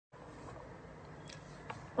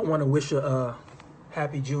I want to wish a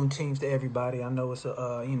happy Juneteenth to everybody. I know it's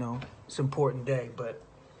a it's an important day, but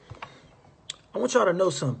I want y'all to know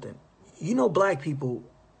something. Black people,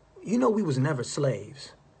 we was never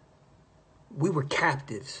slaves. We were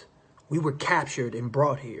captives. We were captured and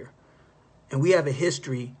brought here. And we have a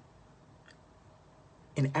history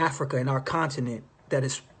in Africa, in our continent, that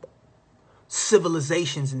is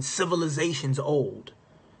civilizations and civilizations old.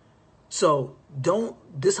 So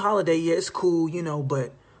this holiday, yeah, it's cool,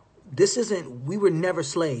 but we were never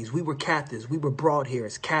slaves. We were captives. We were brought here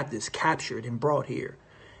as captives, captured and brought here.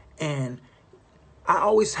 And I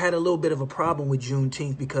always had a little bit of a problem with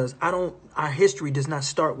Juneteenth because our history does not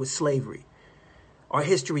start with slavery. Our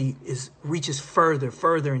history reaches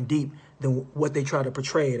further and deep than what they try to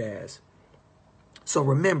portray it as. So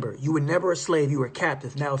remember, you were never a slave, you were a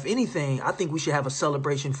captive. Now, if anything, I think we should have a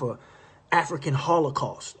celebration for African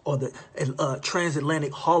Holocaust or the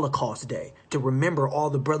Transatlantic Holocaust Day to remember all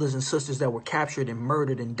the brothers and sisters that were captured and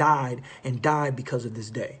murdered and died because of this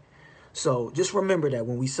day. So just remember that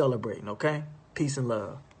when we celebrate, okay? Peace and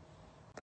love.